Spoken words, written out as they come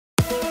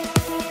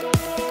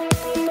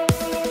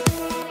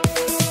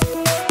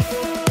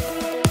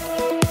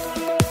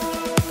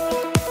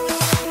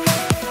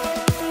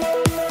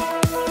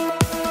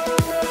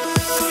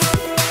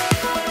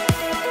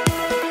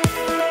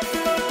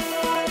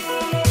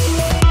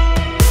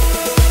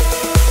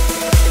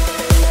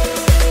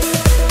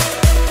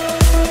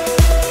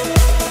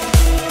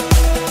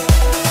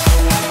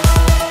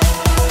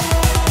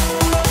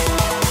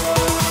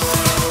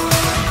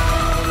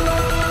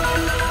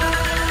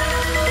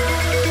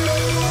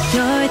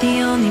You're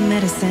the only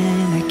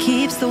medicine that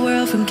keeps the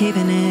world from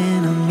caving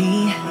in on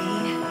me.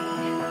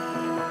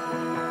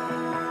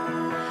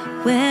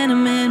 When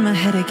I'm in my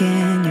head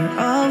again, you're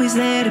always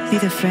there to be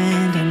the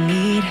friend I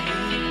need.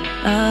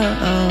 Oh,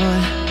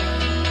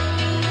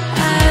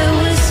 I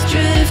was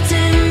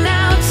drifting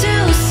out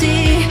to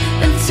sea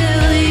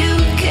until you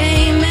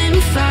came and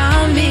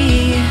found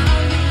me.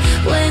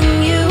 When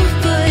you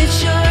put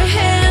your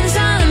hands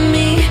on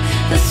me,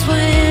 that's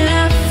when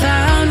I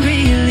found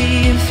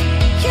relief.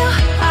 You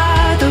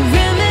are the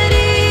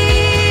remedy.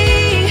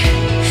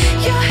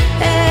 You're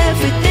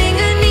everything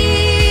I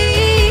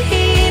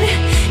need.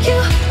 You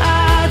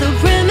are the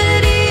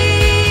remedy,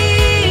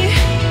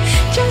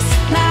 just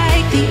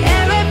like the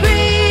air I breathe.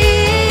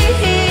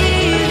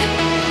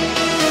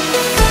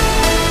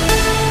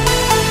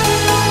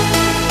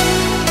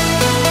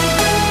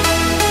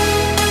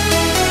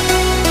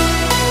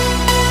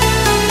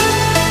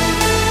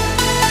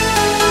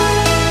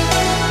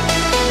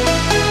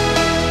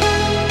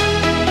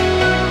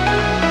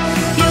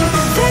 You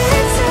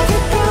fix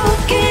every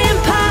broken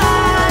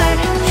part,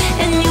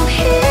 and you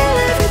heal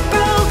every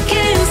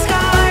broken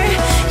scar.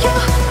 You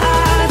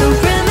are the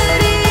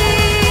remedy.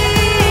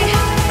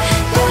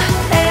 You're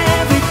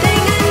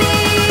everything I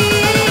need.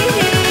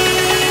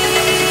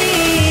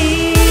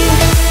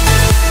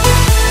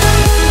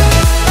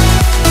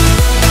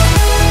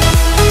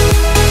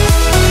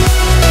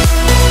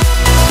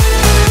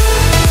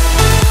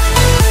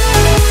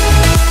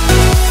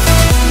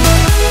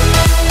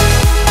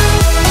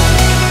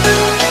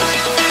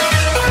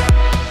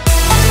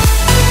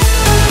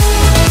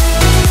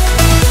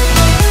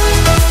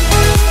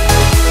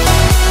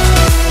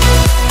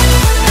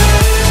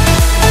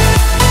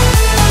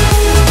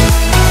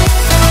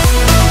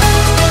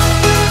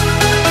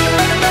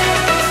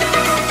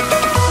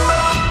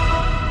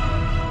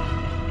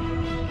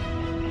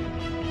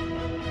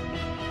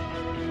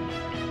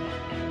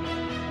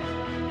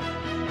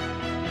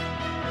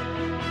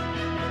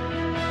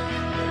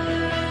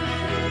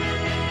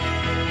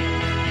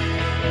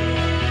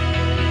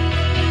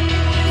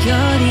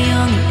 You're the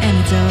only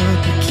antidote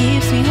that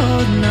keeps me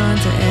holding on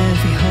to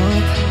every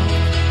hope.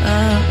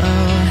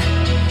 Oh,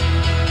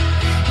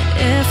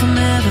 if I'm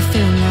ever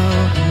feeling low,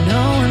 I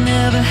know I'll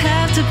never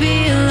have to be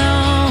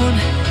alone.